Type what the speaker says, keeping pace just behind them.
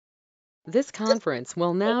This conference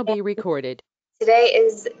will now be recorded. Today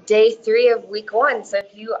is day 3 of week 1. So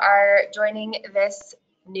if you are joining this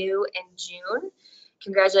new in June,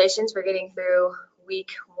 congratulations for getting through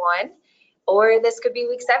week 1, or this could be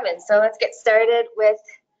week 7. So let's get started with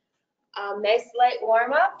a nice light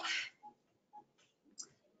warm up.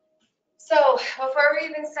 So before we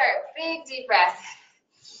even start, big deep breath.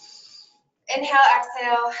 Inhale,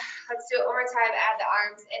 exhale. Let's do it one more time. Add the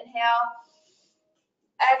arms. Inhale.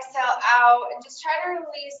 Exhale out, and just try to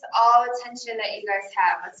release all the tension that you guys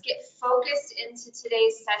have. Let's get focused into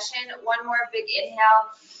today's session. One more big inhale.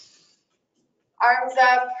 Arms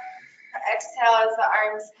up. Exhale as the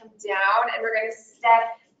arms come down, and we're going to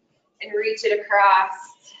step and reach it across.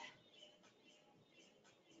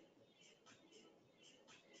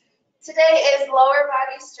 Today is lower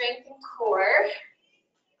body strength and core.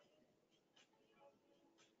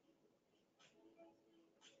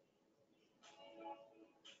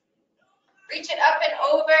 Reach it up and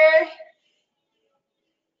over.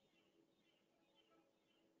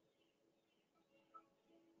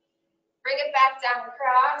 Bring it back down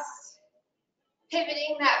across.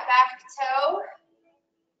 Pivoting that back toe.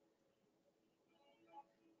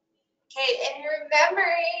 Okay, and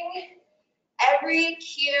remembering every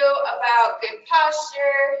cue about good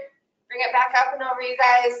posture. Bring it back up and over, you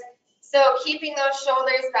guys. So keeping those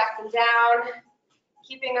shoulders back and down.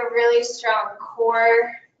 Keeping a really strong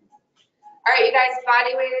core. All right, you guys,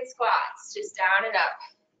 body weighted squats, just down and up.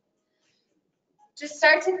 Just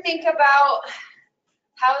start to think about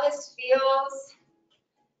how this feels.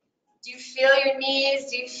 Do you feel your knees?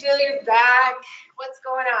 Do you feel your back? What's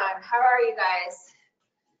going on? How are you guys?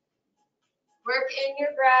 Work in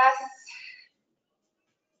your breath.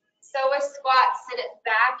 So with squats, sit it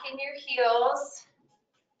back in your heels.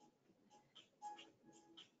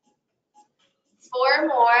 4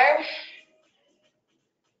 more.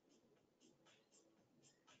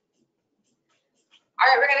 All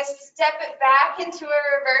right, we're going to step it back into a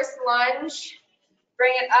reverse lunge.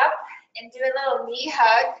 Bring it up and do a little knee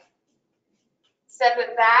hug. Step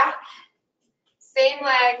it back. Same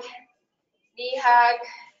leg. Knee hug.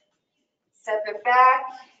 Step it back.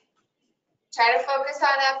 Try to focus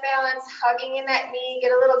on that balance, hugging in that knee.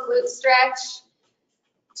 Get a little glute stretch.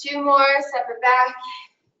 2 more. Step it back.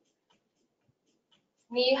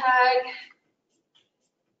 Knee hug.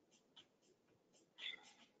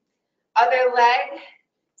 Other leg.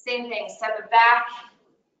 Same thing. Step it back.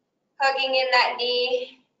 Hugging in that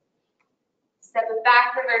knee. Step it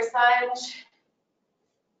back, reverse lunge.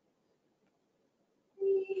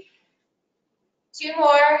 2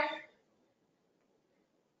 more.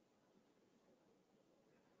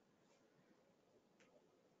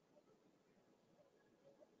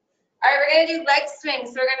 All right, we're going to do leg swings.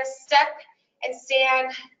 So we're going to step and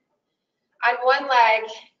stand on one leg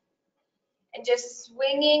and just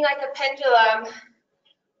swinging like a pendulum,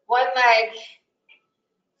 one leg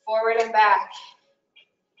forward and back.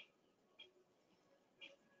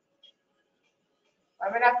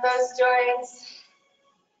 Warming up those joints.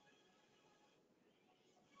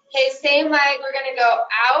 Okay, same leg, we're going to go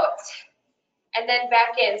out and then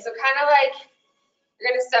back in. So kind of like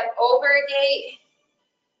you're going to step over a gate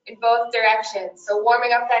in both directions. So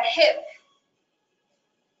warming up that hip.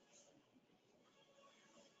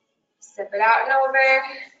 Step it out and over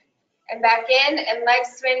and back in, and leg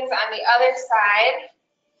swings on the other side.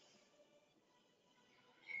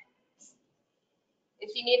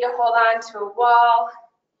 If you need to hold on to a wall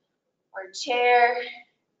or a chair,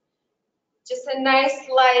 just a nice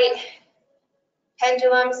light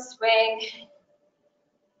pendulum swing.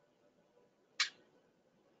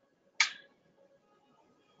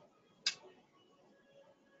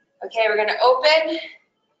 Okay, we're going to open,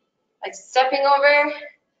 like stepping over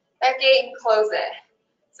that gate and close it.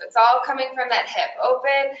 So it's all coming from that hip.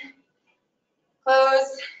 Open,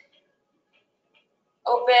 close,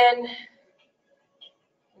 open,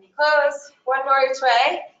 and close. One more each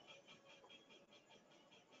way.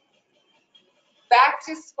 Back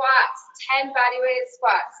to squats. 10 body weighted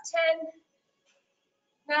squats.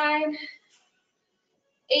 10, 9,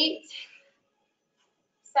 8,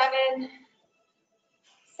 7,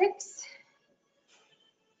 6,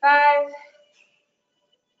 5,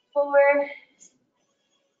 4,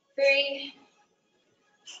 3,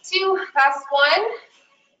 2, last one.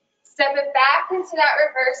 Step it back into that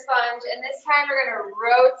reverse lunge, and this time we're going to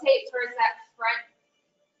rotate towards that front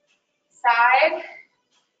side.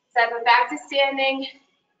 Step it back to standing,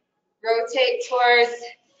 rotate towards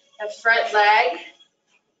the front leg.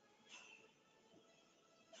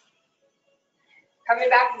 Coming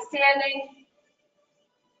back to standing.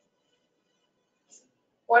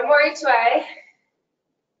 One more each way.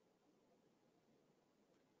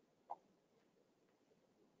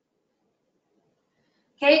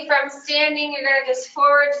 Okay, from standing, you're gonna just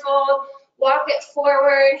forward fold, walk it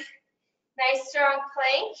forward, nice strong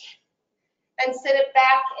plank, and sit it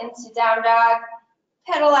back into down dog.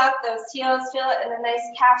 Pedal out those heels, feel it in a nice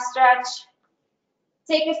calf stretch.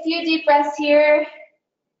 Take a few deep breaths here.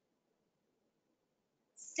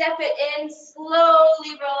 Step it in,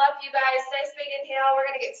 slowly roll up, you guys. Nice big inhale, we're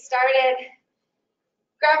gonna get started.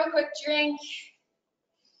 Grab a quick drink.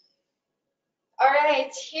 All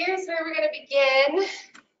right, here's where we're gonna begin.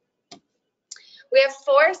 We have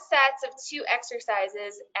 4 sets of 2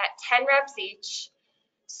 exercises at 10 reps each.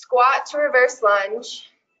 Squat to reverse lunge,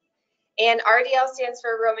 and RDL stands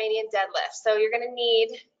for Romanian deadlift. So you're gonna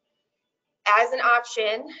need, as an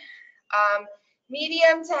option,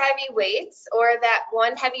 medium to heavy weights or that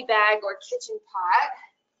one heavy bag or kitchen pot.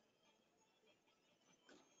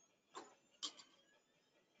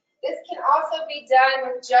 This can also be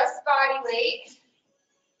done with just body weight.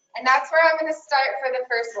 And that's where I'm gonna start for the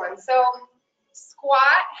first one. So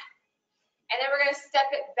squat, and then we're gonna step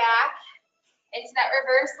it back into that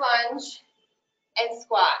reverse lunge and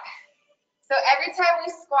squat. So every time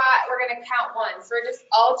we squat, we're gonna count 1. So we're just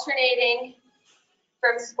alternating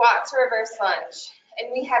from squat to reverse lunge.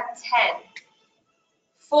 And we have 10.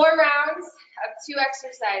 4 rounds of 2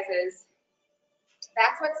 exercises.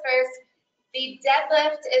 That's what's first. The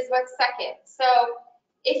deadlift is what's second. So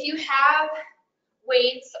if you have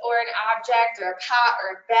weights or an object or a pot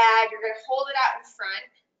or a bag, you're gonna hold it out in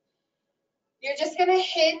front. You're just gonna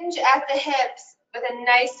hinge at the hips with a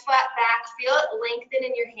nice flat back. Feel it lengthen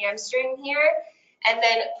in your hamstring here, and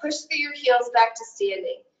then push through your heels back to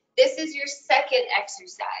standing. This is your second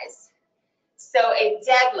exercise. So a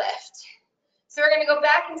deadlift. So we're gonna go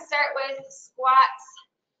back and start with squats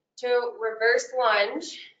to reverse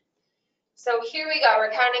lunge. So here we go,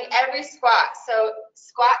 we're counting every squat. So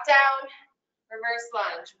squat down, reverse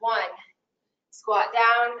lunge. 1, squat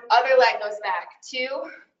down, other leg goes back.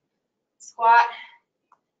 2, squat.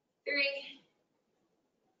 3,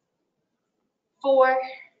 4,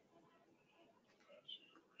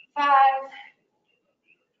 5.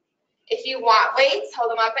 If you want weights, hold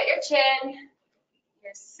them up at your chin.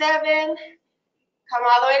 Here's 7. Come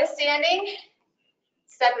all the way to standing.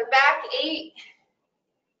 Step it back. 8,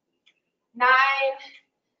 9.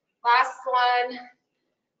 Last one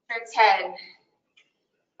for 10.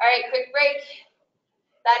 All right, quick break.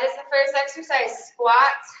 That is the first exercise, squat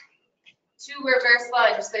to reverse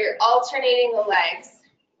lunge. So you're alternating the legs.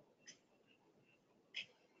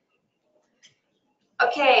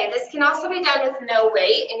 Okay, this can also be done with no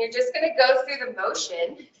weight, and you're just gonna go through the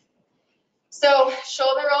motion. So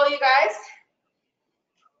shoulder roll, you guys.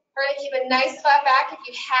 We're gonna keep a nice flat back. If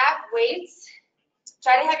you have weights,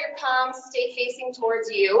 try to have your palms stay facing towards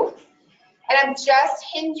you. And I'm just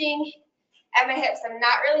hinging at my hips. I'm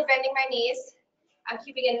not really bending my knees. I'm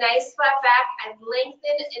keeping a nice flat back. I've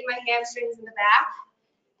lengthened in my hamstrings in the back.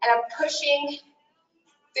 And I'm pushing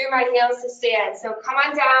through my heels to stand. So come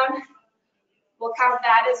on down. We'll count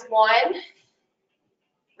that as 1.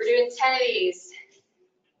 We're doing 10 of these.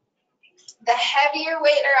 The heavier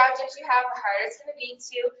weight or object you have, the harder it's going to be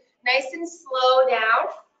to. Nice and slow down.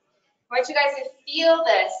 I want you guys to feel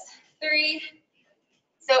this. 3.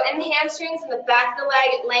 So in the hamstrings, in the back of the leg,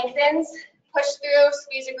 it lengthens. Push through,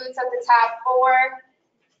 squeeze your glutes at the top. 4.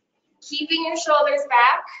 Keeping your shoulders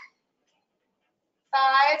back.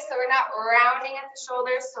 5. So we're not rounding at the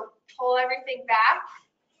shoulders, so pull everything back.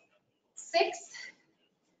 6.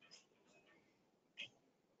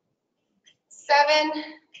 7.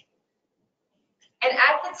 And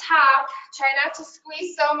at the top, try not to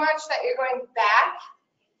squeeze so much that you're going back.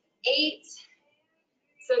 8.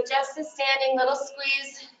 So just a standing little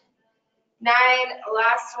squeeze. 9,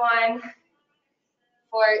 last one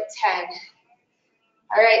for 10.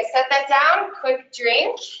 All right, set that down, quick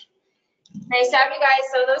drink. Nice job, you guys.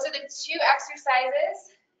 So those are the 2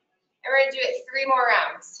 exercises, and we're gonna do it 3 more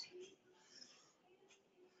rounds.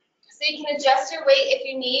 So you can adjust your weight if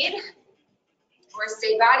you need, or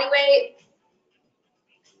stay body weight.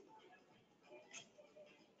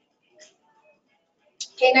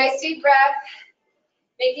 Okay, nice deep breath.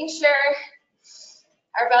 Making sure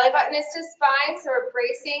our belly button is to spine, so we're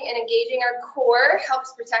bracing and engaging our core,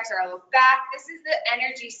 helps protect our low back. This is the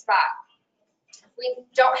energy spot. If we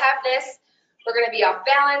don't have this, we're gonna be off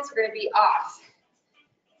balance, we're gonna be off.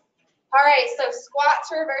 All right, so squat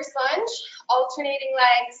to reverse lunge, alternating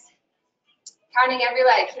legs, counting every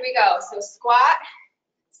leg. Here we go. So squat,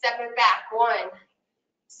 step it back. 1,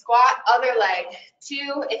 squat, other leg.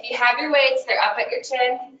 2, if you have your weights, they're up at your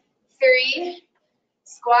chin. 3,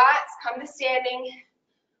 squats, come to standing.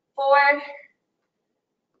 4,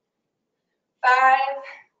 5,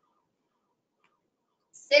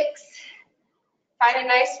 6. Find a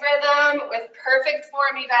nice rhythm with perfect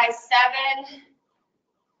form, you guys. 7,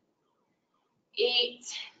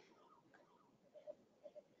 8,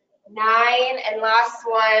 9, and last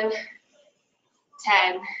one,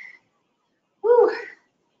 10. Whew.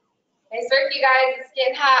 Nice work, you guys. It's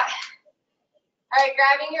getting hot. All right,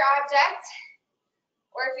 grabbing your object,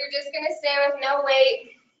 or if you're just gonna stay with no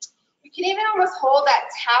weight, you can even almost hold that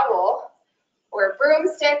towel or a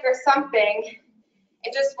broomstick or something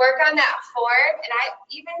and just work on that form. And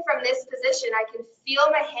even from this position, I can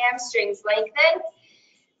feel my hamstrings lengthen,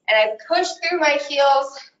 and I push through my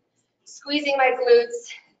heels, squeezing my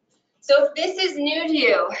glutes. So if this is new to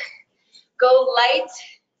you, go light,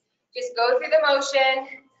 just go through the motion.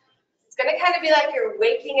 It's gonna kind of be like you're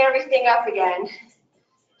waking everything up again.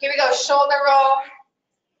 Here we go, shoulder roll,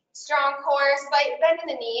 strong core, slight bend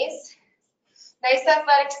in the knees. Nice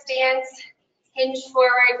athletic stance, hinge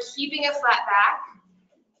forward, keeping a flat back,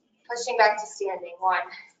 pushing back to standing. 1.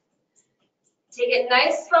 Take it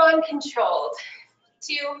nice, slow, and controlled.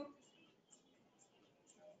 2.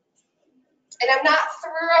 And I'm not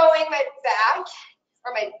throwing my back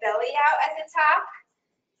or my belly out at the top.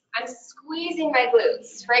 I'm squeezing my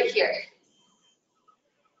glutes right here.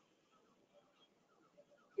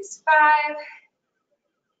 Here's 5.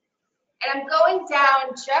 And I'm going down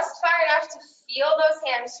just far enough to feel those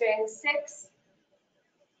hamstrings. 6,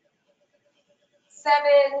 7,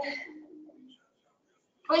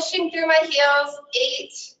 pushing through my heels.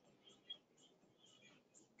 8,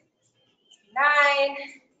 9,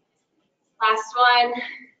 last one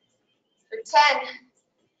for 10.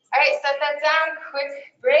 All right, set that down, quick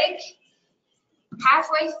break.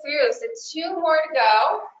 Halfway through, so 2 more to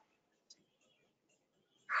go.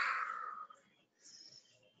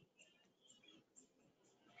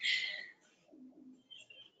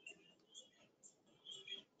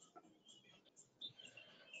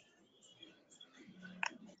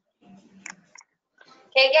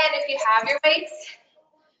 Okay, again, if you have your weights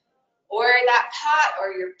or that pot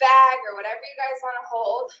or your bag or whatever you guys want to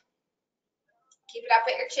hold, keep it up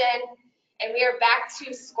at your chin. And we are back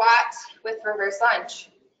to squat with reverse lunge.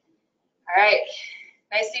 All right,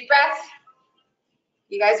 nice deep breath.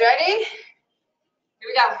 You guys ready? Here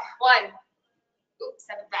we go. 1. Oops,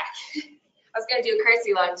 step it back. I was going to do a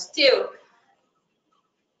curtsy lunge. 2,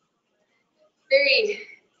 3,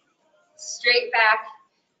 straight back.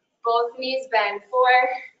 Both knees bend. 4,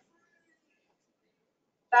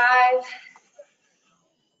 5,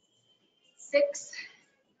 6.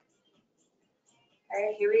 All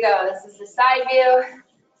right, here we go. This is the side view.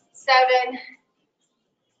 7,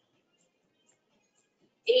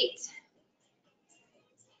 8,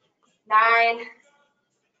 9,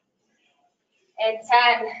 and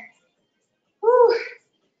 10. Whew.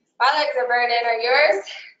 My legs are burning. Are yours?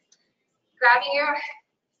 Grabbing your,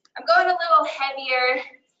 I'm going a little heavier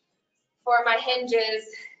for my hinges.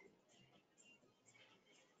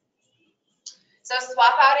 So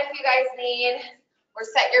swap out if you guys need, or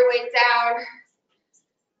set your weight down.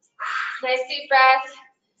 Nice deep breath.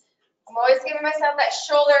 I'm always giving myself that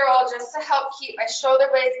shoulder roll just to help keep my shoulder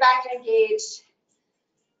blades back and engaged.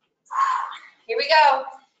 Here we go.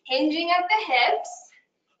 Hinging at the hips.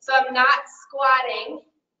 So I'm not squatting.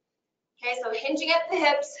 Okay, so hinging at the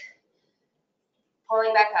hips,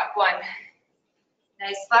 pulling back up. 1.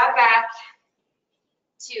 Nice flat back.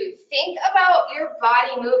 2. Think about your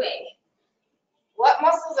body moving. What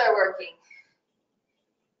muscles are working?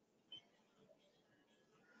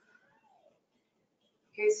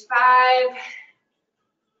 Here's 5,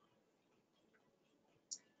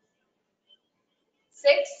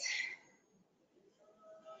 6.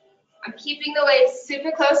 I'm keeping the weight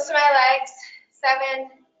super close to my legs. 7.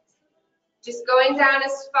 Just going down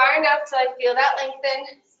as far enough till I feel that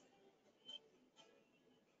lengthen.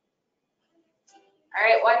 All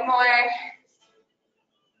right, 1 more.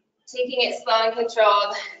 Taking it slow and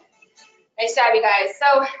controlled. Nice job, you guys.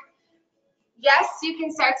 So, yes, you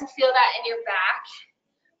can start to feel that in your back,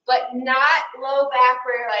 but not low back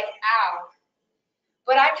where you're like, ow.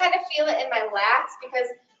 But I kind of feel it in my lats because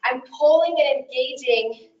I'm pulling and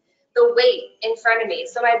engaging the weight in front of me.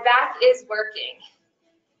 So my back is working.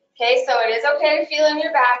 Okay, so it is okay to feel in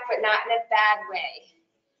your back, but not in a bad way.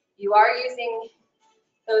 You are using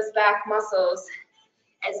those back muscles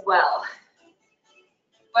as well.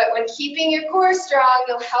 But when keeping your core strong,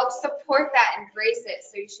 you'll help support that and brace it,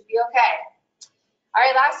 so you should be okay. All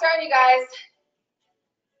right, last round, you guys.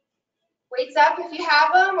 Weights up if you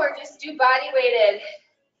have them, or just do body weighted.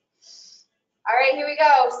 All right, here we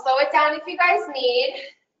go. Slow it down if you guys need,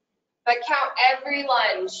 but count every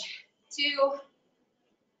lunge. 2,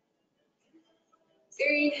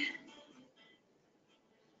 3,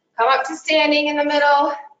 Come up to standing in the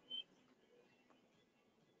middle.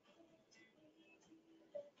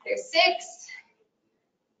 There's 6,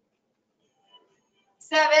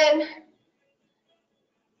 7,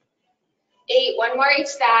 8, one more each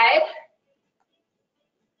side.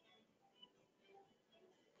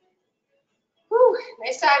 Whew,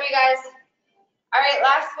 nice job, you guys. All right,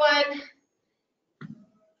 last one.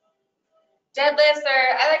 Deadlifts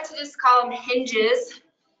are, I like to just call them hinges,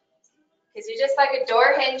 because you're just like a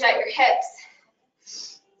door hinge at your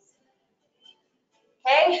hips.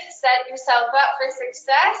 Okay, set yourself up for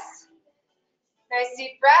success. Nice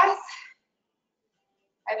deep breath.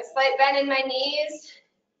 I have a slight bend in my knees.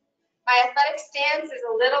 My athletic stance is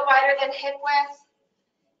a little wider than hip width.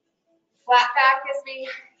 Flat back as we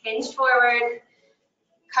hinge forward.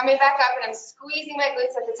 Coming back up, and I'm squeezing my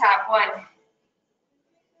glutes at the top. 1,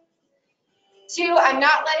 2, I'm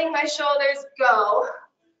not letting my shoulders go.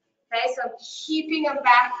 Okay, so I'm keeping them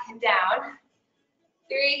back and down.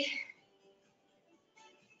 3,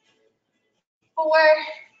 4,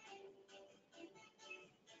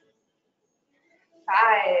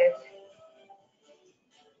 5,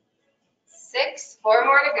 6, 4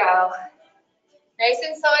 more to go. Nice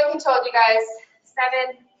and slow and controlled, you guys.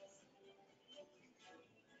 7,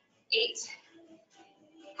 8.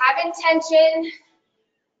 Have intention.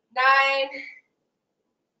 9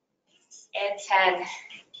 and 10.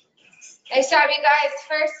 Nice job, you guys.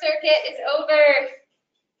 First circuit is over.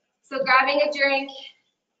 So grabbing a drink,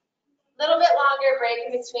 a little bit longer break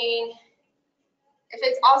in between. If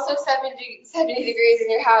it's also 70 degrees in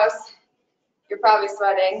your house, you're probably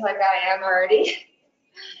sweating like I am already.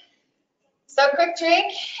 So quick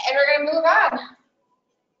drink, and we're gonna move on.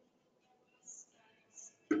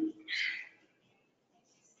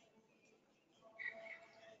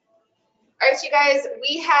 All right, you guys,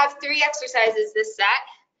 we have 3 exercises this set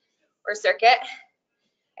or circuit,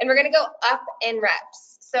 and we're gonna go up in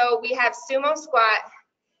reps. So we have sumo squat,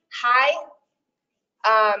 high,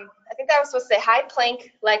 I think that was supposed to say high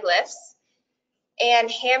plank leg lifts, and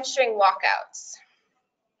hamstring walkouts.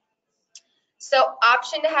 So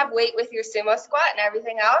option to have weight with your sumo squat, and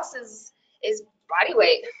everything else is body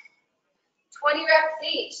weight. 20 reps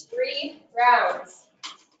each, 3 rounds.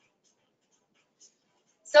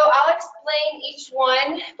 So I'll explain each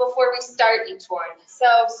one before we start each one. So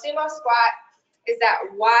sumo squat is that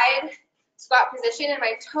wide squat position, and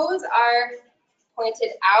my toes are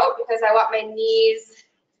pointed out because I want my knees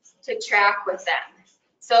to track with them.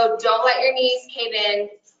 So don't let your knees cave in,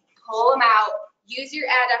 pull them out, use your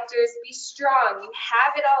adductors, be strong. You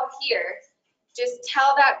have it all here. Just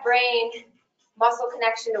tell that brain muscle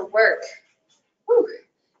connection to work. Whew.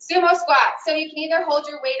 Sumo squat. So you can either hold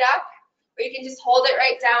your weight up, or you can just hold it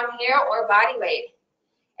right down here, or body weight.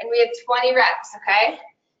 And we have 20 reps, okay?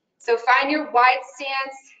 So find your wide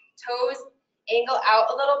stance, toes angle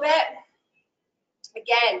out a little bit.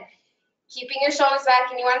 Again, keeping your shoulders back,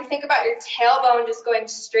 and you want to think about your tailbone just going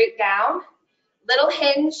straight down. Little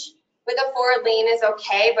hinge with a forward lean is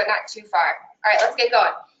okay, but not too far. All right, let's get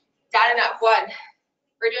going. Down and up. 1.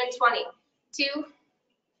 We're doing 20. 2,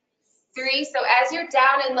 3. So as you're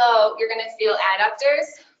down and low, you're going to feel adductors.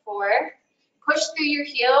 4. Push through your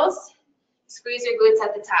heels. Squeeze your glutes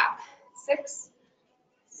at the top. 6,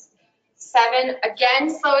 7. Again,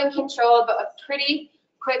 slow and controlled, but a pretty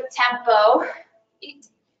quick tempo. 8,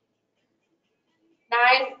 9.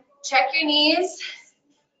 Check your knees.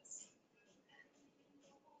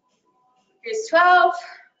 Here's 12,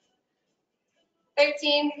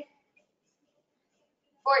 13,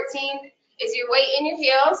 14. Is your weight in your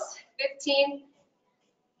heels? 15,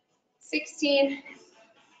 16,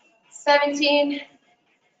 17,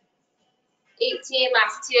 18,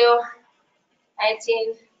 last 2,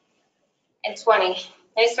 19, and 20.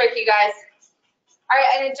 Nice work, you guys. All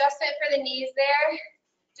right, an adjustment for the knees there.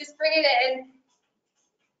 Just bring it in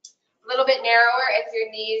a little bit narrower if your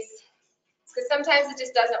knees, because sometimes it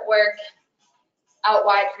just doesn't work out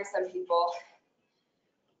wide for some people.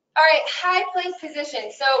 All right, high plank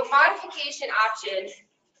position. So modification option,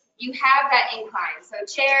 you have that incline. So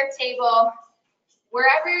chair, table,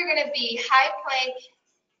 wherever you're gonna be, high plank,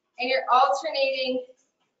 and you're alternating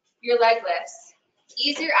your leg lifts.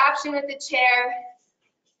 Easier option with the chair.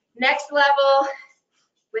 Next level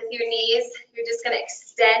with your knees, you're just gonna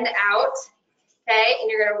extend out, okay?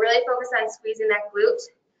 And you're gonna really focus on squeezing that glute.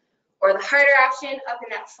 Or the harder option, up in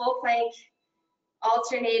that full plank,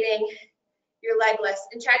 alternating your leg lifts,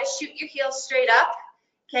 and try to shoot your heels straight up,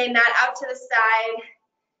 okay, not out to the side.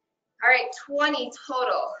 All right, 20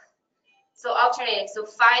 total. So alternating. So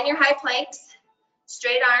find your high planks,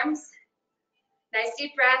 straight arms, nice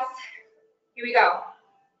deep breath. Here we go.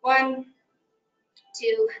 1,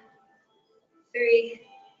 2, 3,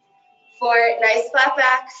 4, nice flat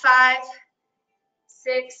back, 5,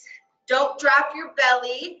 6, don't drop your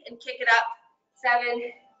belly and kick it up,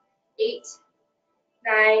 7, 8,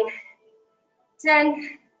 9,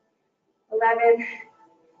 10, 11,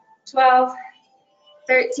 12,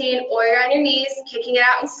 13, or you're on your knees, kicking it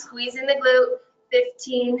out and squeezing the glute,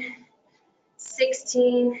 15,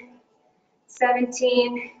 16,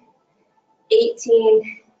 17,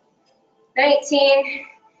 18, 19,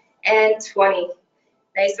 and 20.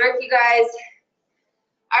 Nice work, you guys.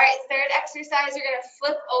 All right, third exercise, you're gonna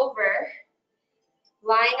flip over,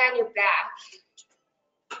 lying on your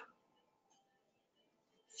back.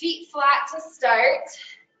 Feet flat to start.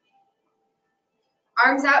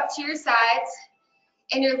 Arms out to your sides.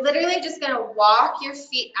 And you're literally just gonna walk your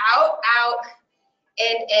feet out, out,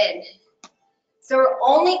 and in. So we're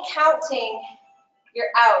only counting your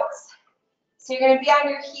outs. So you're gonna be on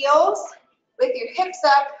your heels with your hips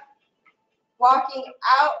up, walking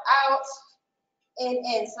out, out,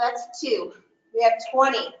 in. So that's 2. We have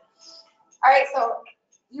 20. All right, so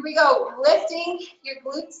here we go. Lifting your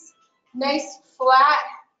glutes nice flat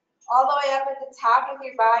all the way up at the top of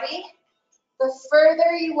your body. The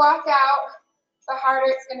further you walk out, the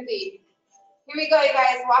harder it's going to be. Here we go, you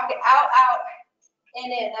guys. Walk it out, out,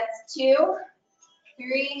 and in. That's 2,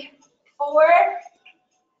 3, 4,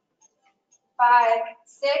 5,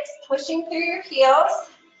 6. Pushing through your heels.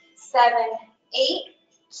 7, 8.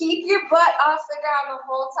 Keep your butt off the ground the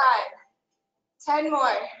whole time. 10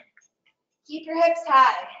 more. Keep your hips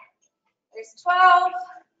high. There's 12,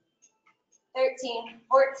 13,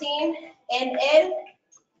 14, and in.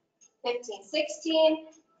 15, 16.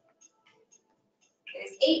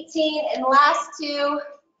 There's 18, and last 2,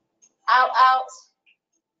 out, out,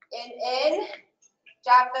 in.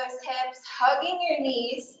 Drop those hips, hugging your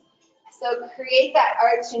knees. So create that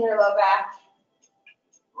arch in your low back.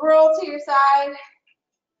 Roll to your side,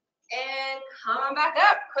 and come on back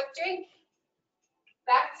up. Quick drink.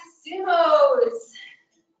 Back to sumos.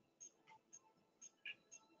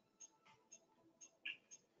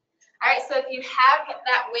 All right, so if you have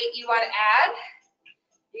that weight you want to add,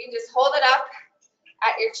 you can just hold it up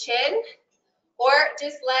at your chin, or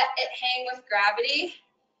just let it hang with gravity,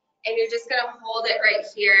 and you're just gonna hold it right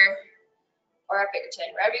here or up at your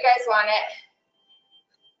chin, wherever you guys want it.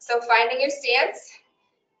 So finding your stance,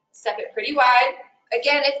 step it pretty wide.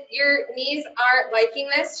 Again, if your knees aren't liking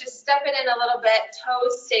this, just step it in a little bit,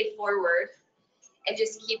 toes stay forward, and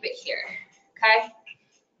just keep it here, okay?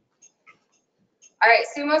 All right,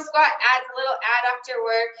 sumo squat adds a little adductor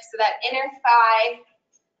work, so that inner thigh.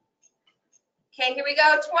 Okay, here we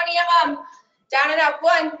go, 20 of them. Down and up,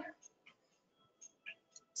 1,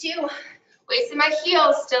 2, weights in my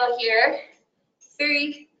heels still here.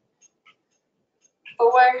 3,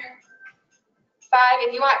 4, 5,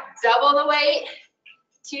 if you want double the weight,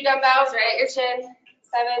 2 dumbbells right at your chin.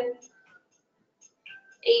 7,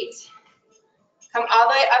 8, come all the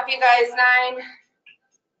way up, you guys. 9,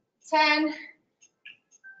 10,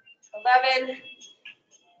 11,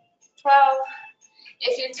 12.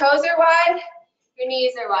 If your toes are wide, your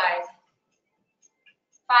knees are wide.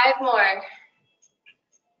 5 more.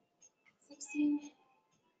 16,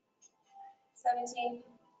 17,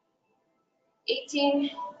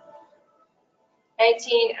 18,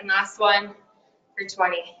 19, and last one for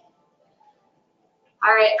 20.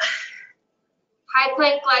 All right, high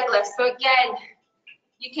plank leg lift. So again,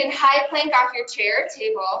 you can high plank off your chair or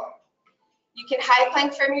table. You can high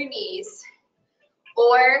plank from your knees,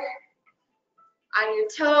 or on your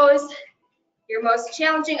toes. Your most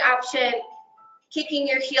challenging option, kicking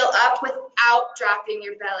your heel up without dropping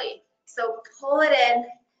your belly. So pull it in,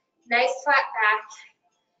 nice flat back,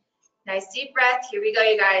 nice deep breath. Here we go,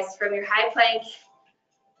 you guys. From your high plank,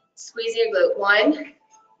 squeeze your glute. 1,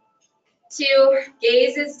 2,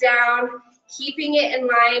 gaze is down, keeping it in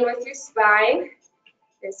line with your spine.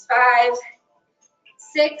 There's 5,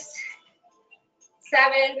 6,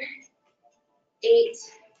 7, 8,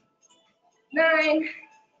 9,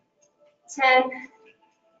 10,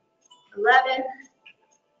 11,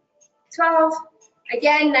 12.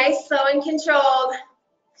 Again, nice, slow, and controlled.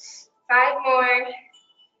 5 more.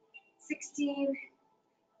 16,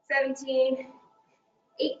 17,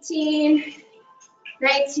 18,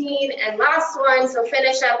 19, and last one. So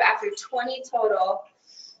finish up after 20 total.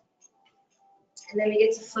 And then we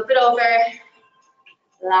get to flip it over,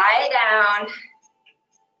 lie down.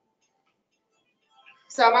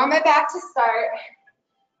 So I'm on my back to start.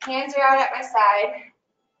 Hands are out at my side.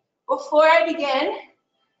 Before I begin,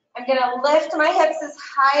 I'm gonna lift my hips as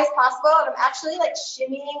high as possible, and I'm actually like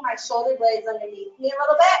shimmying my shoulder blades underneath me a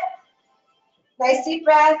little bit. Nice deep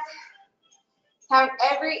breath. Count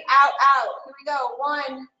every out, out. Here we go.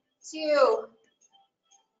 1, 2,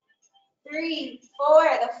 3, 4.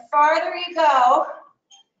 The farther you go,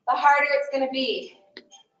 the harder it's going to be.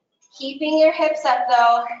 Keeping your hips up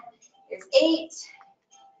though is 8,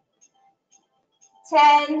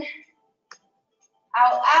 10,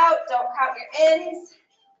 out, out. Don't count your ins.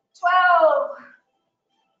 12,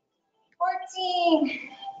 14,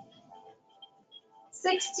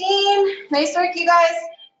 16. Nice work, you guys.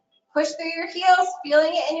 Push through your heels,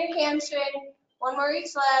 feeling it in your hamstring. One more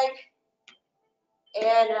each leg.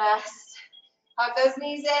 And rest. Hug those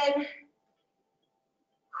knees in.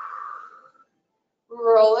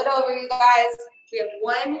 Roll it over, you guys. We have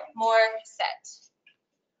one more set.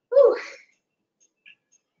 Whew.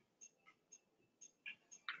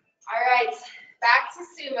 All right, back to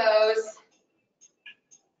sumos.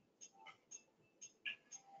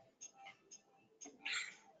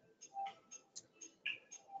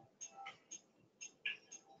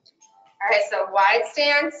 All right, so wide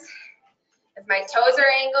stance. If my toes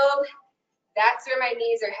are angled, that's where my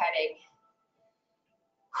knees are heading.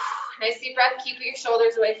 Nice deep breath. Keep your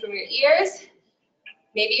shoulders away from your ears.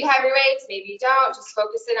 Maybe you have your weights, maybe you don't. Just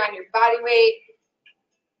focus in on your body weight.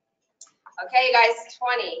 Okay, guys,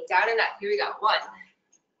 20. Down and up. Here we go. 1,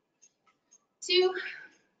 2,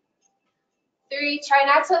 3. Try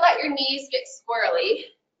not to let your knees get squirrely.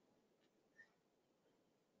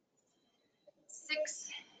 6,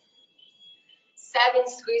 7.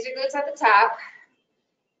 Squeeze your glutes at the top.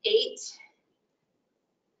 8,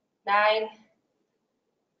 9,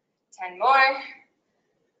 10 more.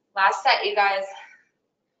 Last set, you guys.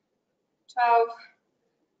 12,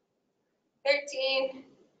 13,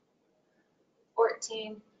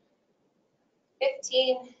 14,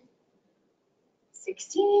 15,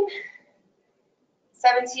 16,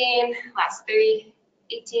 17, last 3,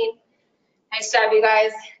 18. Nice job, you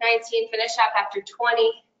guys. 19, finish up after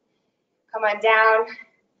 20. Come on down,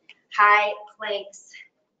 high planks.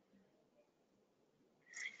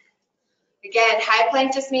 Again, high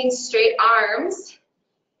plank just means straight arms.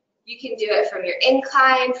 You can do it from your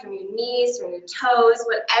incline, from your knees, from your toes,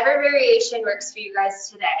 whatever variation works for you guys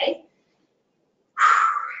today.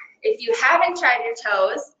 If you haven't tried your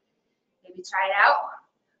toes, maybe try it out.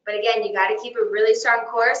 But again, you got to keep a really strong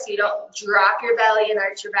core so you don't drop your belly and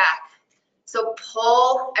arch your back. So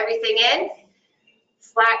pull everything in,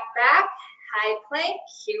 flat back, high plank.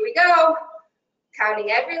 Here we go.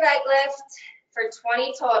 Counting every leg lift for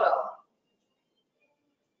 20 total.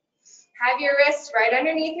 Have your wrists right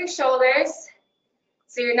underneath your shoulders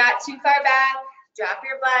so you're not too far back. Drop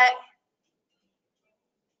your butt.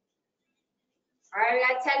 All right,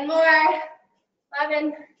 we got 10 more.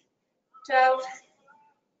 11, 12,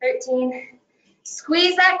 13.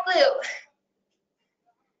 Squeeze that glute.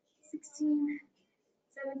 16,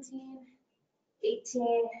 17,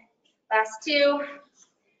 18. Last 2.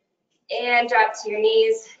 And drop to your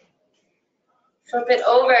knees. Flip it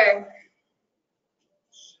over.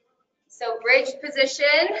 So bridge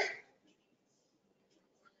position.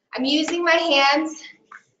 I'm using my hands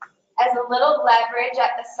as a little leverage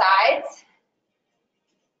at the sides.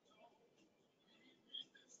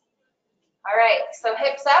 All right, so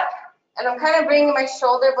hips up, and I'm kind of bringing my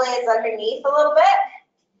shoulder blades underneath a little bit.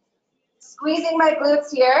 Squeezing my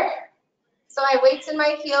glutes here. So my weight's in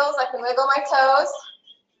my heels, I can wiggle my toes.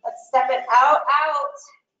 Let's step it out, out,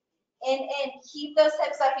 in. Keep those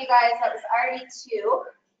hips up, you guys. That was already 2.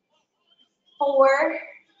 4,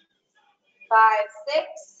 5, 6.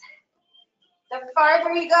 The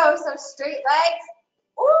farther you go, so straight legs,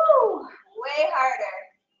 ooh, way harder.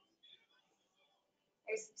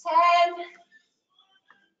 There's 10,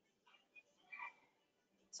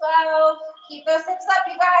 12. Keep those hips up,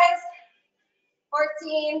 you guys.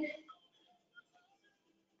 14,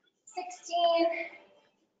 16,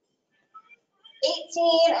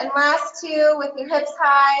 18, and last 2 with your hips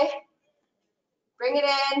high. Bring it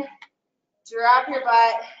in. Drop your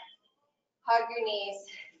butt, hug your knees.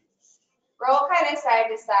 Roll kind of side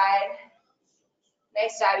to side.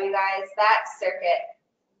 Nice job, you guys. That circuit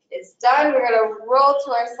is done. We're gonna roll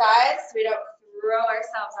to our sides so we don't throw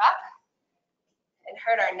ourselves up and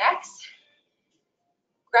hurt our necks.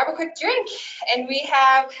 Grab a quick drink, and we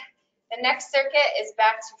have the next circuit is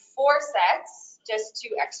back to 4 sets, just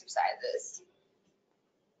 2 exercises.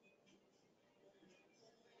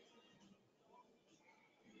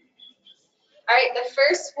 All right, the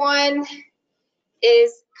first one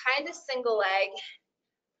is kind of single leg,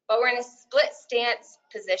 but we're in a split stance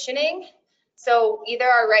positioning. So either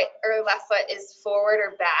our right or left foot is forward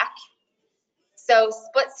or back. So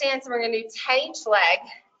split stance, we're gonna do 10 each leg,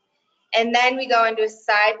 and then we go into a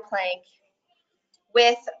side plank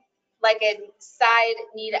with like a side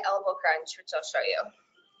knee to elbow crunch, which I'll show you.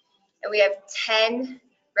 And we have 10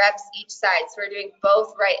 reps each side. So we're doing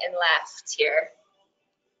both right and left here.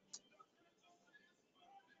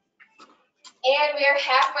 And we are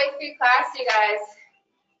halfway through class, you guys.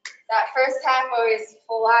 That first half always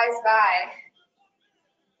flies by.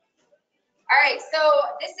 All right, so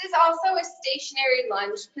this is also a stationary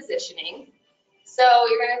lunge positioning. So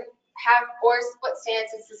you're gonna have, or split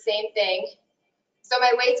stance, it's the same thing. So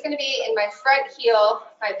my weight's gonna be in my front heel,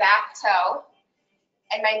 my back toe,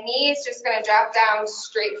 and my knee is just gonna drop down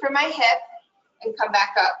straight from my hip and come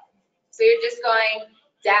back up. So you're just going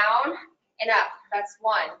down and up, that's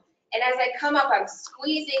one. And as I come up, I'm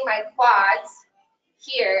squeezing my quads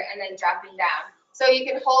here and then dropping down. So you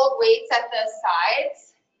can hold weights at the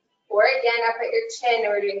sides or again up at your chin, and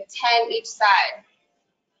we're doing 10 each side.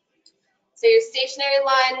 So your stationary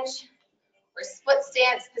lunge or split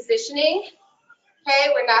stance positioning. Okay,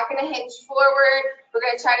 we're not gonna hinge forward. We're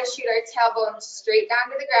gonna try to shoot our tailbone straight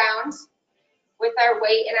down to the ground with our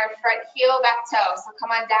weight in our front heel, back toe. So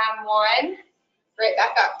come on down, 1, right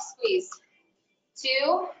back up, squeeze.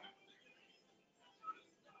 2,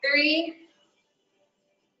 3,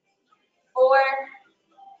 4,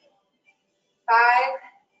 5,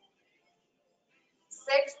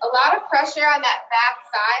 6. A lot of pressure on that back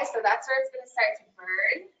thigh, so that's where it's going to start to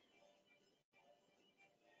burn.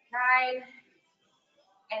 9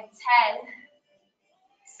 and 10.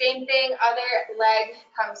 Same thing, other leg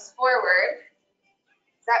comes forward.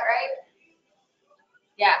 Is that right?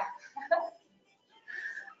 Yeah.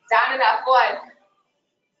 Down and up. 1,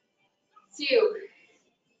 2,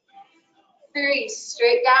 3.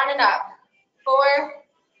 Straight down and up. 4.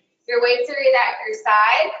 Your weights are either at your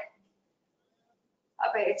side,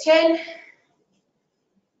 up at your chin.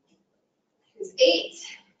 8,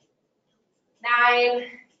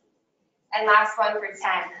 9, and last one for 10.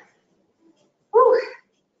 Whew.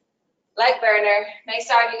 Leg burner. Nice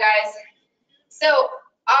job, you guys. So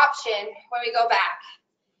option when we go back.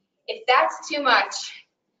 If that's too much,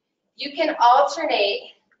 you can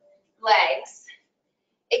alternate legs.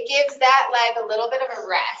 It gives that leg a little bit of a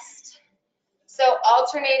rest. So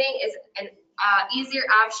alternating is an easier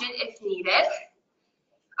option if needed.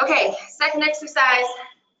 Okay, second exercise,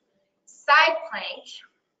 side plank.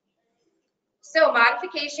 So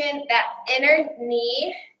modification, that inner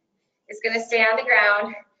knee is going to stay on the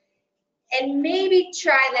ground. And maybe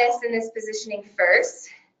try this in this positioning first,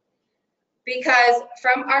 because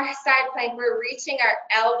from our side plank, we're reaching our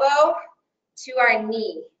elbow to our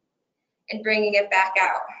knee and bringing it back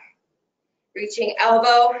out. Reaching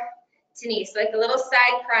elbow to knee, so like a little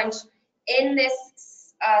side crunch in this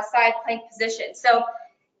side plank position. So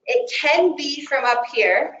it can be from up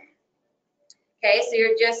here. Okay, so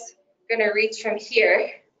you're just gonna reach from here,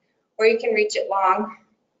 or you can reach it long.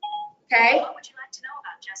 Okay? What would you like to know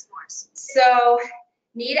about Just Morse? So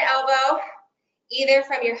knee to elbow, either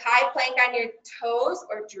from your high plank on your toes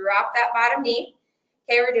or drop that bottom knee.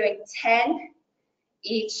 Okay, we're doing 10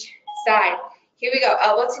 each side. Here we go,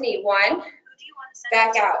 elbow to knee. 1, Who do you want to send back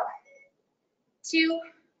it to? out. 2,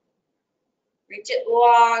 reach it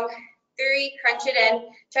long. 3, crunch it in.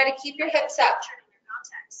 Try to keep your hips up. Picture in your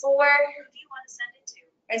contacts. 4, Who do you want to send it to?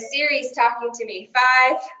 my Siri's talking to me.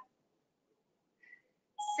 5, 6,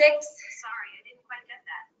 Sorry, I didn't quite get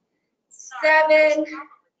that. Sorry, 7, there's a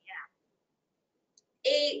problem with the app.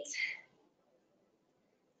 8,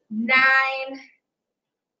 9,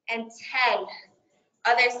 and 10.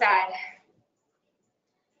 Other side.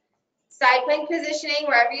 Side plank positioning,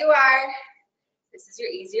 wherever you are. This is your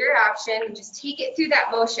easier option. Just take it through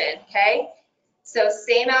that motion, okay? So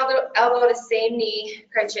same elbow to same knee.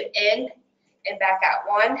 Crunch it in and back out.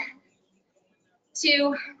 1,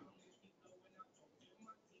 2,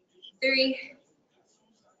 3,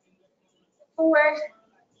 4,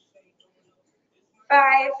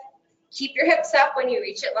 5. Keep your hips up when you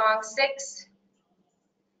reach it long. 6,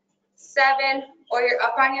 7, or you're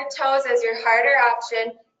up on your toes as your harder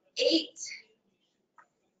option. 8,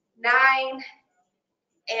 9,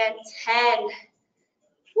 and 10.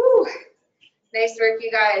 Whew. Nice work,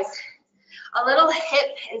 you guys. A little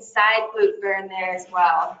hip and side glute burn there as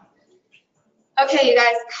well. Okay, you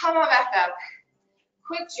guys, come on back up.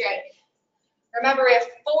 Quick trick. Remember, we have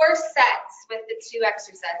 4 sets with the 2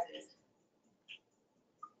 exercises.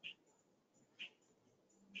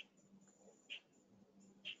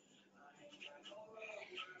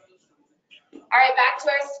 All right, back to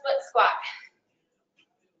our split squat.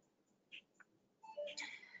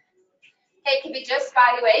 Okay, it can be just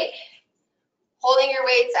body weight. Holding your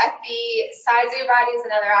weights at the sides of your body is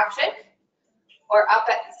another option, or up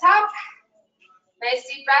at the top. Nice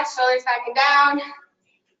deep breath, shoulders back and down.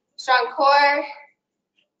 Strong core.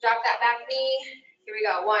 Drop that back knee. Here we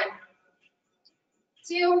go. 1,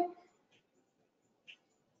 2,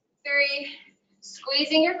 3.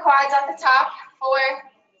 Squeezing your quads at the top. 4,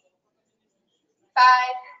 5.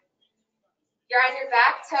 You're on your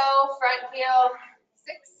back toe, front heel.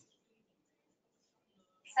 6,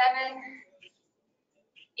 7,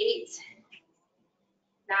 8,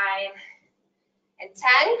 9, and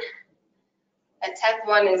 10. That 10th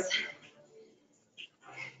one is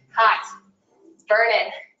hot. It's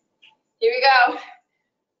burning. Here we go. 1,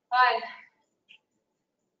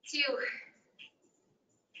 2,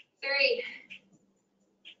 3,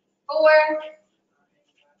 4,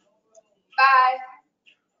 5,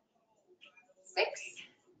 6,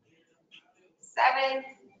 7,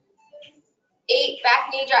 8. Back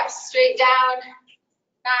knee drops straight down.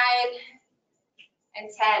 9 and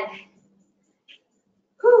 10.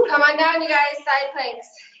 Whew, come on down, you guys. Side planks.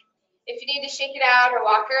 If you need to shake it out or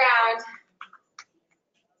walk around,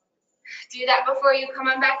 do that before you come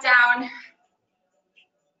on back down.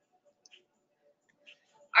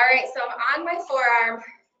 All right, so I'm on my forearm.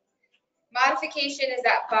 Modification is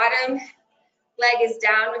that bottom leg is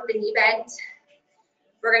down with the knee bent.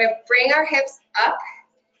 We're gonna bring our hips up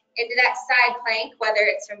into that side plank, whether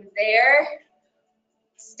it's from there,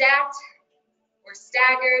 stacked or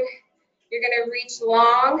staggered. You're gonna reach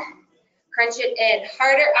long, crunch it in.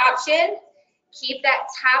 Harder option, keep that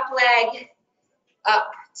top leg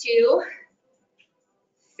up. 2,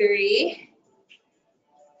 3,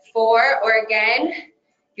 4, or again,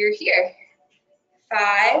 you're here.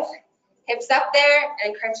 5, hips up there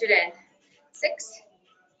and crunch it in. 6,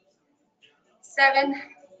 7,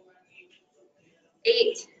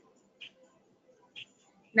 8,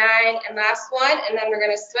 9, and last one, and then we're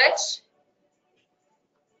gonna switch.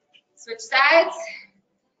 Switch sides.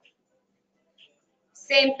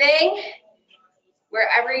 Same thing,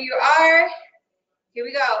 wherever you are. Here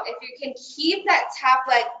we go. If you can keep that top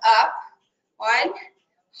leg up, 1,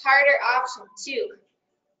 harder option, 2,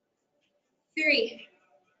 3,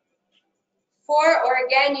 4, or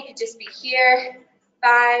again, you could just be here,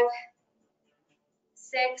 5,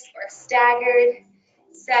 6, or staggered,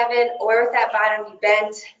 7, or with that bottom knee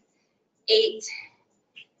bent, 8,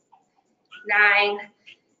 9,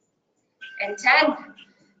 and 10.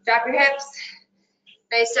 Drop your hips.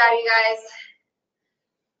 Nice job, you guys.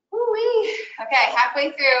 Woo-wee. Okay,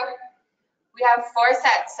 halfway through. We have 4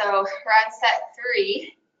 sets, so we're on set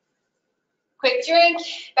 3. Quick drink,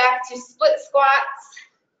 back to split squats.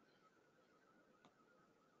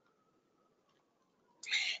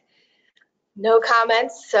 No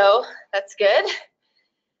comments, so that's good.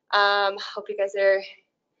 Hope you guys are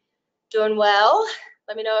doing well.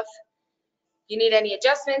 Let me know if you need any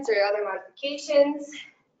adjustments or other modifications.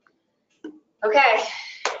 Okay,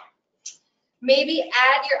 maybe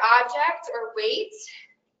add your object or weight.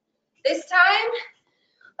 This time,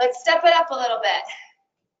 let's step it up a little bit.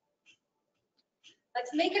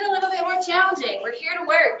 Let's make it a little bit more challenging. We're here to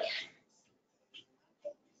work.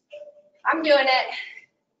 I'm doing it.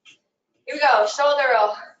 Here we go, shoulder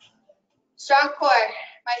roll. Strong core.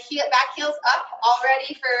 My back heel's up, all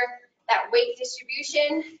ready for that weight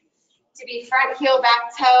distribution to be front heel,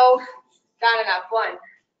 back toe, down and up. 1,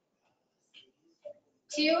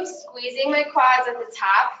 2, squeezing my quads at the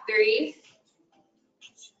top. 3,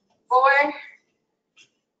 4,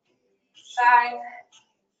 5,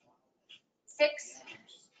 6,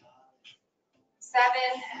 7,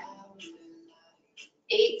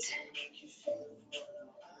 8,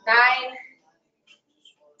 9,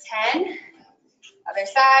 10. Other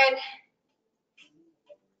side.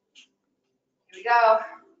 Here we go.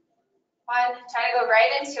 1, try to go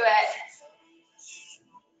right into it.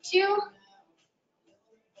 2,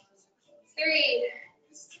 3,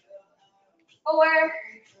 4,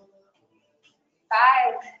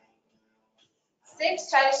 5, 6.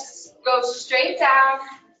 Try to go straight down.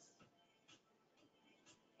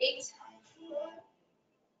 8,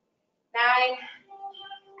 9,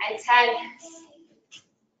 and 10.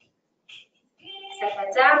 Set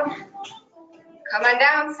that down. Come on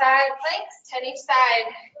down, side planks, 10 each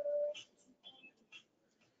side.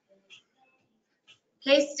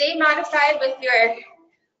 Okay, stay modified with your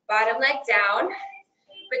bottom leg down,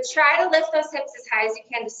 but try to lift those hips as high as you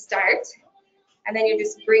can to start. And then you're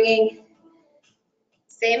just bringing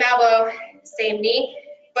same elbow, same knee,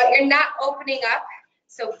 but you're not opening up.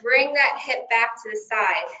 So bring that hip back to the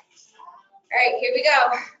side. All right, here we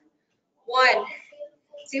go. 1.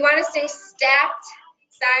 So you want to stay stacked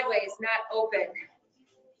sideways, not open.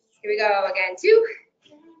 Here we go again. 2,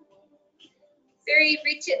 3,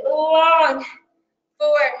 reach it long.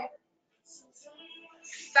 4,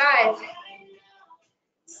 5,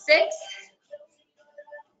 6,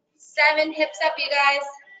 7, hips up, you guys.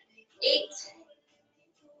 8,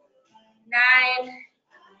 9,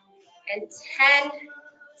 and 10.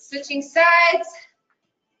 Switching sides.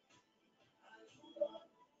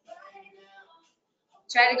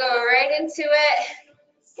 Try to go right into it.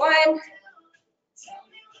 1. I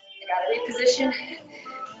gotta reposition.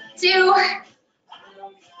 2,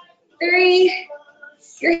 3.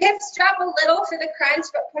 Your hips drop a little for the crunch,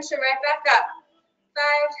 but push them right back up.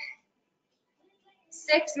 5,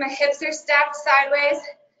 6. My hips are stacked sideways,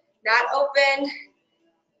 not open.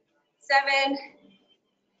 7,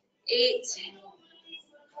 8,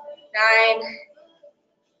 9,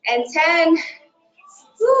 and 10.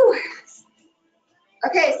 Woo.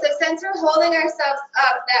 Okay, so since we're holding ourselves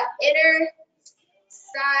up, that inner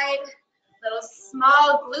side, little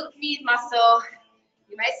small glute med muscle,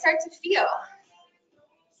 you might start to feel.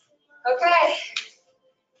 Okay,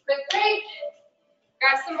 quick break.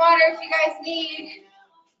 Grab some water if you guys need.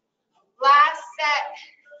 Last set,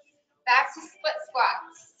 back to split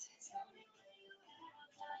squats.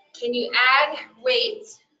 Can you add weight?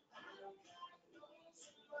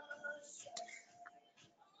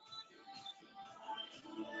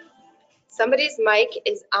 Somebody's mic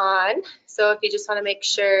is on, so if you just want to make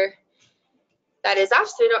sure that is off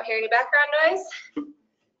so you don't hear any background noise.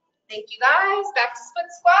 Thank you guys. Back to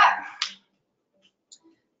split squat.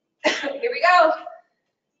 Here we go.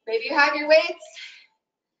 Maybe you have your weights.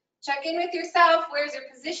 Check in with yourself. Where's your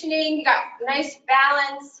positioning? You got nice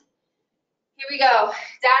balance. Here we go.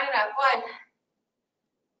 Down and up. 1,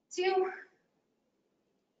 2,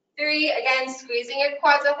 3. Again, squeezing your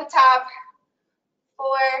quads at the top. 4,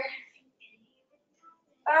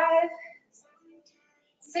 5,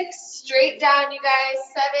 6. Straight down, you guys.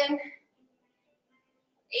 7,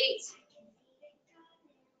 8,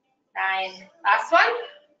 9. Last one.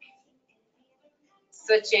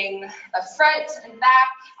 Switching the front and back.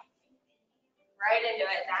 Right into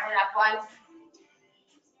it. Down and up. 1,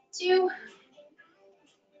 2,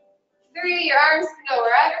 3. Your arms can go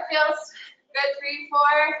wherever feels good. 3,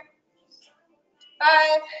 4,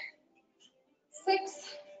 5,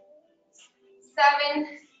 6,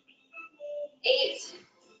 7, 8,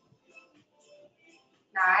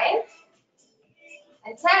 9,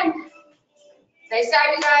 and 10. Nice job,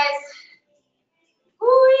 you guys.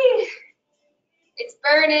 Woo-wee. It's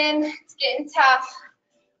burning. It's getting tough.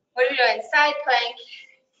 What are we doing? Side plank.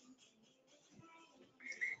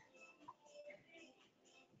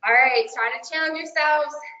 All right, try to challenge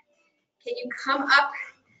yourselves. Can you come up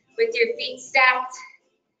with your feet stacked?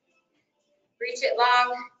 Reach it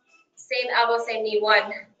long. Same elbow, same knee.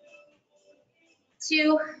 1,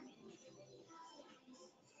 2,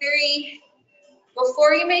 3.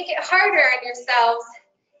 Before you make it harder on yourselves,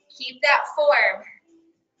 keep that form.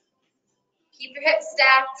 Keep your hips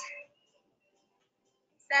stacked.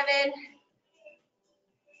 7,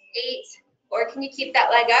 8, or can you keep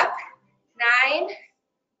that leg up? 9,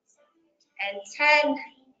 and 10.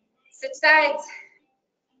 Switch sides.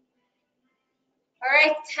 All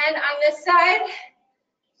right, 10 on this side.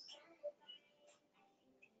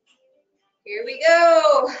 Here we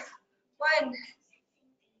go. 1,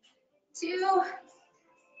 2,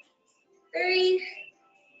 3,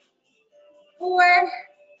 4,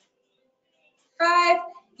 5.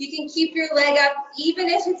 You can keep your leg up even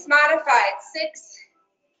if it's modified. 6,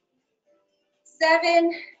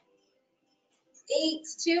 7, 8.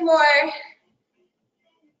 2 more.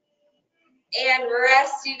 And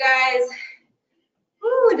rest, you guys.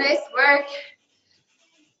 Woo, nice work.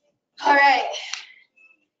 All right.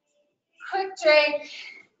 Quick drink.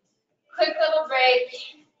 Quick little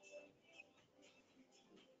break.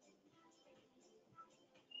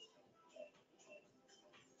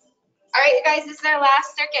 All right, you guys, this is our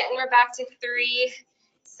last circuit, and we're back to 3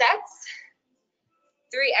 sets,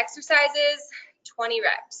 3 exercises, 20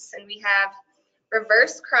 reps. And we have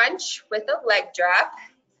reverse crunch with a leg drop,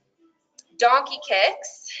 donkey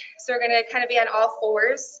kicks. So we're going to kind of be on all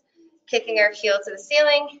fours, kicking our heel to the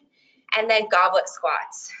ceiling, and then goblet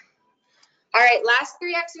squats. All right, last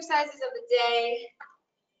 3 exercises of the day.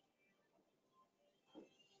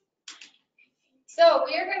 So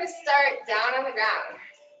we are going to start down on the ground.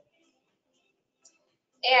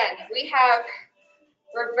 And we have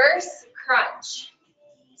reverse crunch.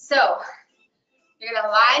 So you're going to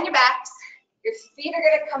lie on your backs. Your feet are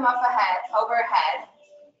going to come up ahead, overhead.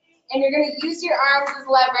 And you're going to use your arms as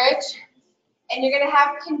leverage. And you're going to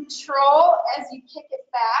have control as you kick it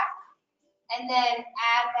back. And then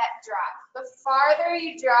add that drop. The farther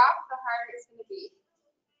you drop, the harder it's going to be.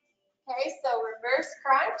 Okay, so reverse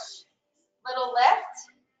crunch, little lift,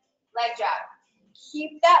 leg drop.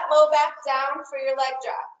 Keep that low back down for your leg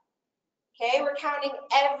drop. Okay, we're counting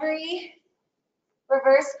every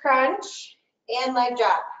reverse crunch and leg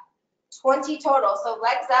drop. 20 total, so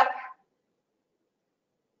legs up.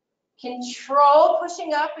 Control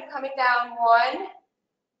pushing up and coming down, 1.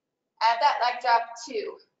 Add that leg drop,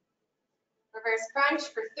 2. Reverse crunch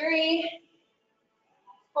for 3,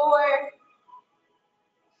 4,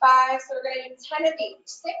 5. So we're going to do 10 of each.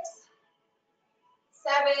 6,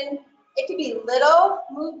 7. It could be little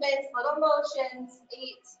movements, little motions.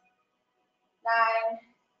 8, 9,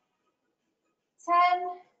 10,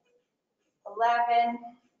 11,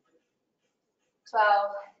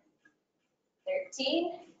 12,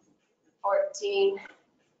 13, 14,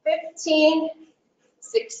 15,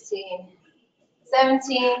 16,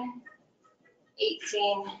 17,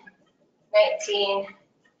 18, 19,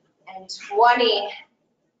 and 20.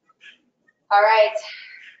 All right,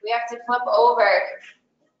 we have to flip over.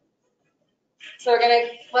 So we're going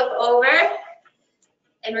to flip over,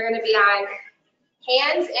 and we're going to be on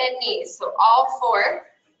hands and knees, so all 4.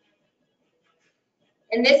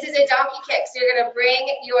 And this is a donkey kick, so you're going to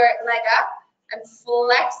bring your leg up. I'm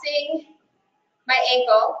flexing my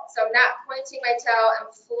ankle, so I'm not pointing my toe.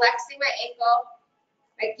 I'm flexing my ankle.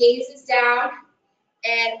 My gaze is down,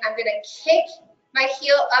 and I'm going to kick my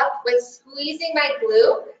heel up with squeezing my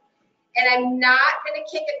glute, and I'm not going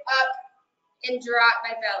to kick it up and drop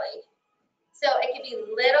my belly. So it can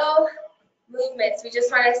be little movements. We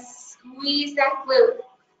just want to squeeze that glute.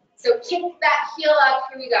 So kick that heel up.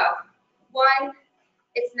 Here we go. 1.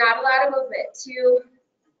 It's not a lot of movement. 2,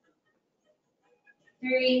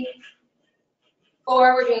 3,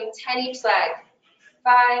 4. We're doing 10 each leg.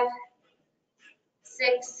 5,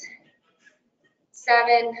 6,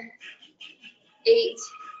 7, 8,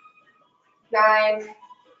 9,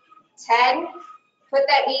 10. Put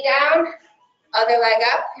that knee down. Other leg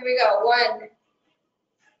up. Here we go. 1,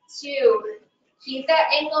 2. Keep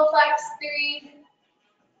that ankle flex. 3,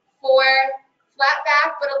 4. Flat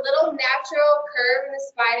back, but a little natural curve in the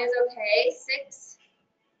spine is okay. 6,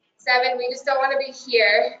 7. We just don't want to be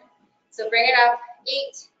here. So bring it up.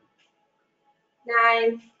 8,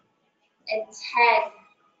 9, and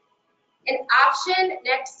 10. An option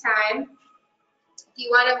next time, if you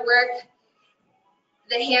want to work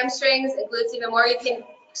the hamstrings and glutes even more, you can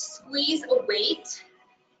squeeze a weight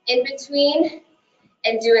in between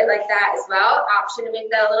and do it like that as well. Option to make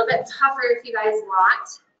that a little bit tougher if you guys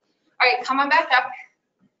want. All right, come on back up.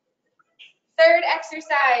 Third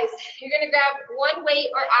exercise, you're going to grab one weight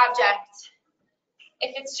or object.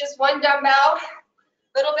 If it's just one dumbbell, a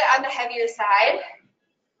little bit on the heavier side.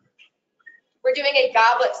 We're doing a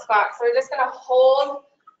goblet squat, so we're just going to hold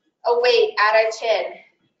a weight at our chin.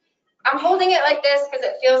 I'm holding it like this because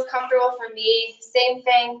it feels comfortable for me. Same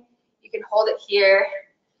thing, you can hold it here.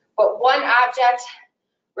 But one object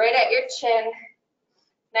right at your chin.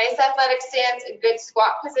 Nice athletic stance and good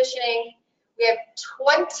squat positioning. We have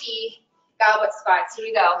 20 goblet squats. Here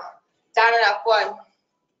we go. Down and up. 1,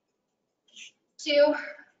 2,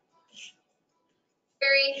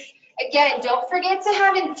 3. Again, don't forget to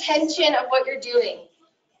have intention of what you're doing.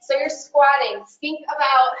 So you're squatting. Think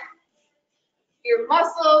about your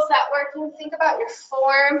muscles that working. Think about your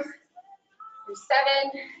form. Your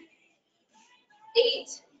 7,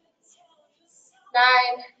 8, 9,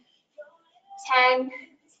 10,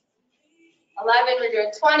 11, we're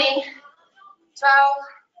doing 20, 12,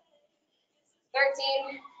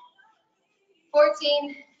 13,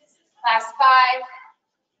 14, last 5,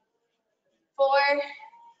 4,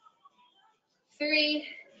 3,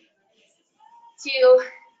 2,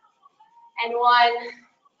 and 1.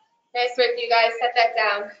 Nice work, you guys. Set that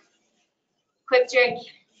down. Quick drink.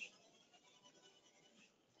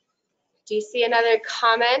 Do you see another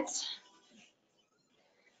comment?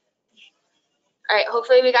 All right,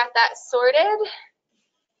 hopefully we got that sorted.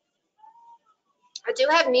 I do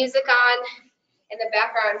have music on in the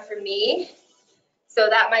background for me, so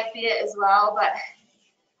that might be it as well. But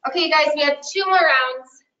okay, guys, we have 2 more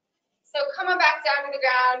rounds. So come on back down to the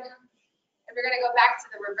ground, and we're gonna go back to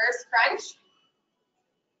the reverse crunch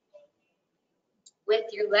with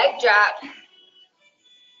your leg drop.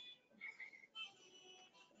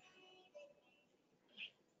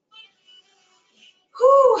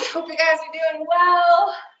 Whew, hope you guys are doing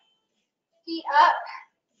well. Feet up.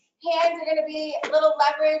 Hands are gonna be a little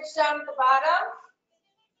leverage down at the bottom.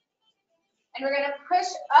 And we're gonna push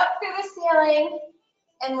up through the ceiling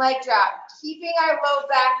and leg drop, keeping our low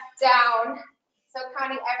back down. So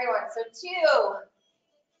counting everyone. So 2,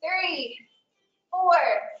 3, 4,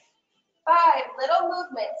 5, little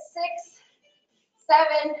movement. 6,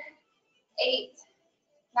 7, 8,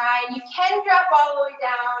 9. You can drop all the way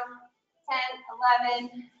down. 10,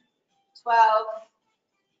 11, 12,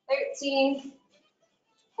 13,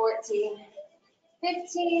 14,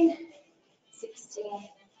 15, 16,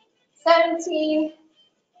 17,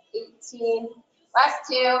 18, last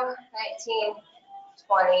two, 19,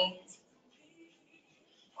 20.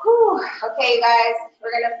 Whew. Okay, you guys,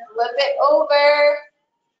 we're gonna flip it over.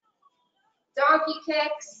 Donkey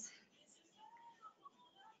kicks.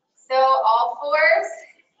 So all fours,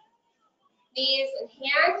 knees and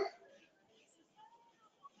hand.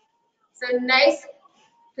 So nice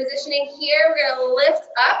positioning here. We're gonna lift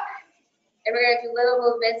up and we're gonna do little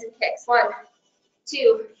movements and kicks. 1,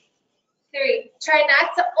 2, 3. Try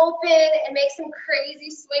not to open and make some crazy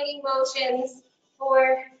swinging motions.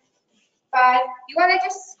 4, 5. You wanna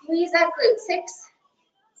just squeeze that glute. 6,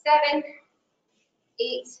 7,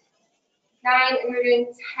 8, 9, and we're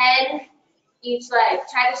doing 10 each leg.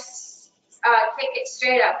 Try to kick it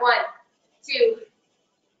straight up. 1, 2,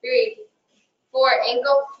 3, 4.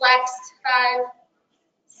 Ankle flexed. 5,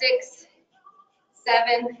 6,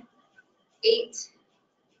 7, 8,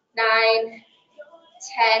 9,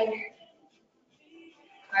 10.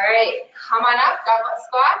 All right, come on up, goblet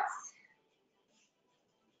squats.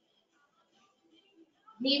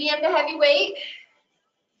 Medium to heavy weight.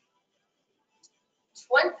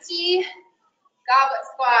 20 goblet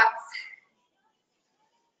squats.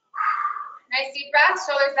 Nice deep breath,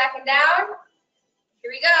 shoulders back and down.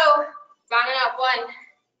 Here we go. Down and up. 1,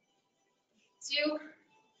 2,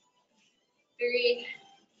 3,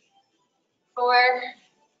 4,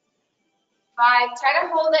 5. Try to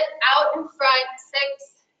hold it out in front.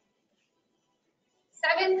 6,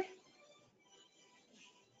 7,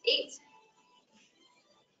 8,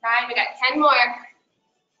 9. We got 10 more.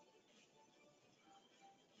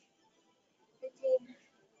 15,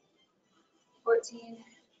 14,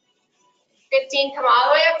 15. Come all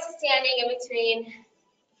the way up to standing in between.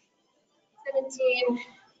 17.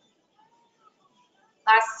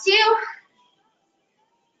 Last 2.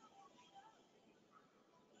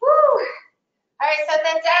 Woo. All right, set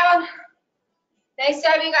that down. Nice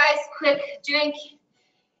job, you guys. Quick drink.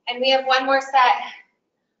 And we have one more set.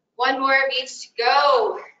 One more of each to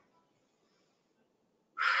go.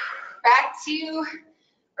 Back to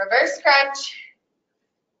reverse crunch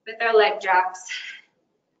with our leg drops.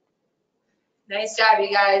 Nice job,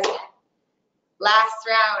 you guys. Last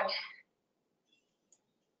round.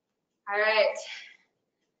 All right.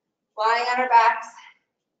 Lying on our backs.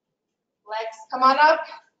 Legs come on up.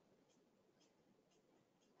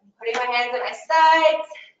 I'm putting my hands at my sides.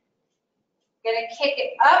 Gonna kick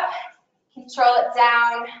it up, control it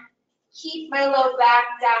down. Keep my low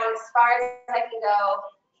back down as far as I can go.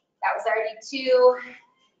 That was already 2,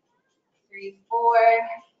 3, 4,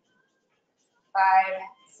 5,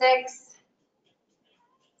 6,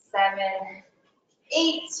 7,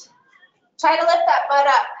 8. Try to lift that butt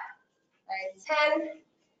up. All right, 10,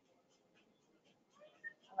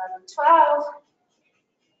 11, 12,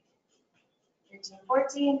 13,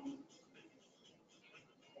 14,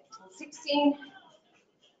 15, 16,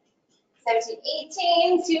 17,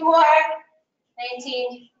 18, 2 more,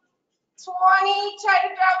 19, 20. Try to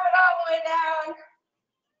drop it all the way down.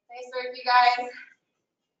 Nice work, you guys.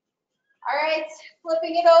 All right,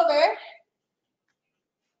 flipping it over.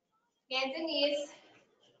 Hands and knees.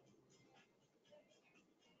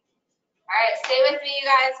 All right, stay with me, you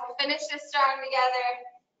guys. We'll finish this strong together.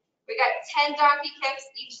 We got 10 donkey kicks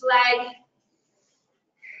each leg.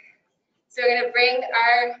 So we're gonna bring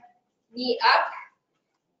our knee up,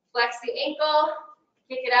 flex the ankle,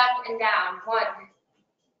 kick it up and down. 1,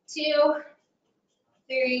 2,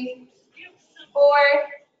 3, 4,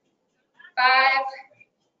 5,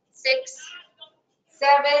 6,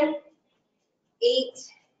 7,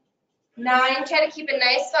 8, 9. Try to keep a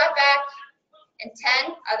nice flat back. And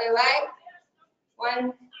 10, other leg.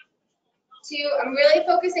 1, 2. I'm really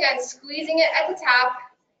focusing on squeezing it at the top.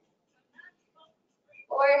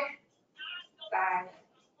 4, 5,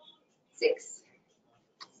 6,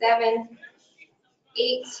 7,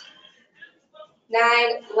 8,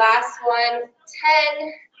 9. Last one,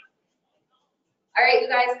 10. All right, you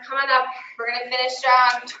guys, come on up. We're gonna finish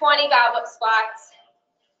strong. 20 goblet squats.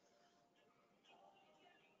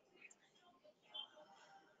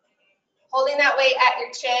 Holding that weight at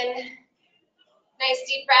your chin. Nice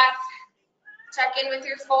deep breath. Check in with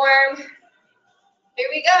your form. Here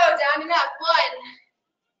we go, down and up. 1,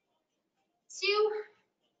 2,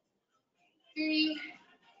 3,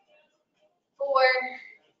 4,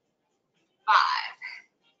 5,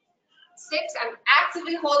 6. I'm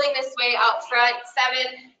actively holding this weight out front.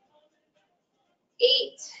 7,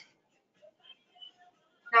 8,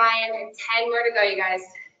 9, and 10 more to go, you guys.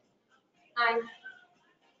 9,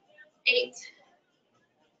 8,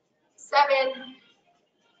 7,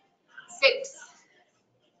 6,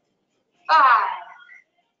 5,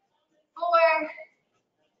 4,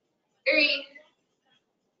 3,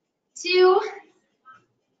 2,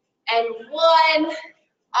 and 1.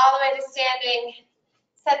 All the way to standing.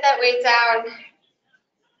 Set that weight down.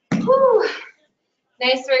 Whew.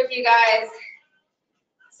 Nice work, you guys.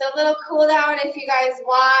 So a little cool down if you guys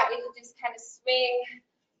want. You can just kind of swing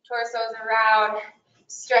torsos around,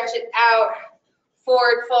 stretch it out,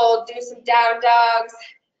 forward fold, do some down dogs.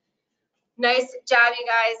 Nice job, you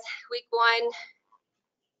guys. Week 1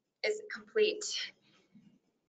 is complete.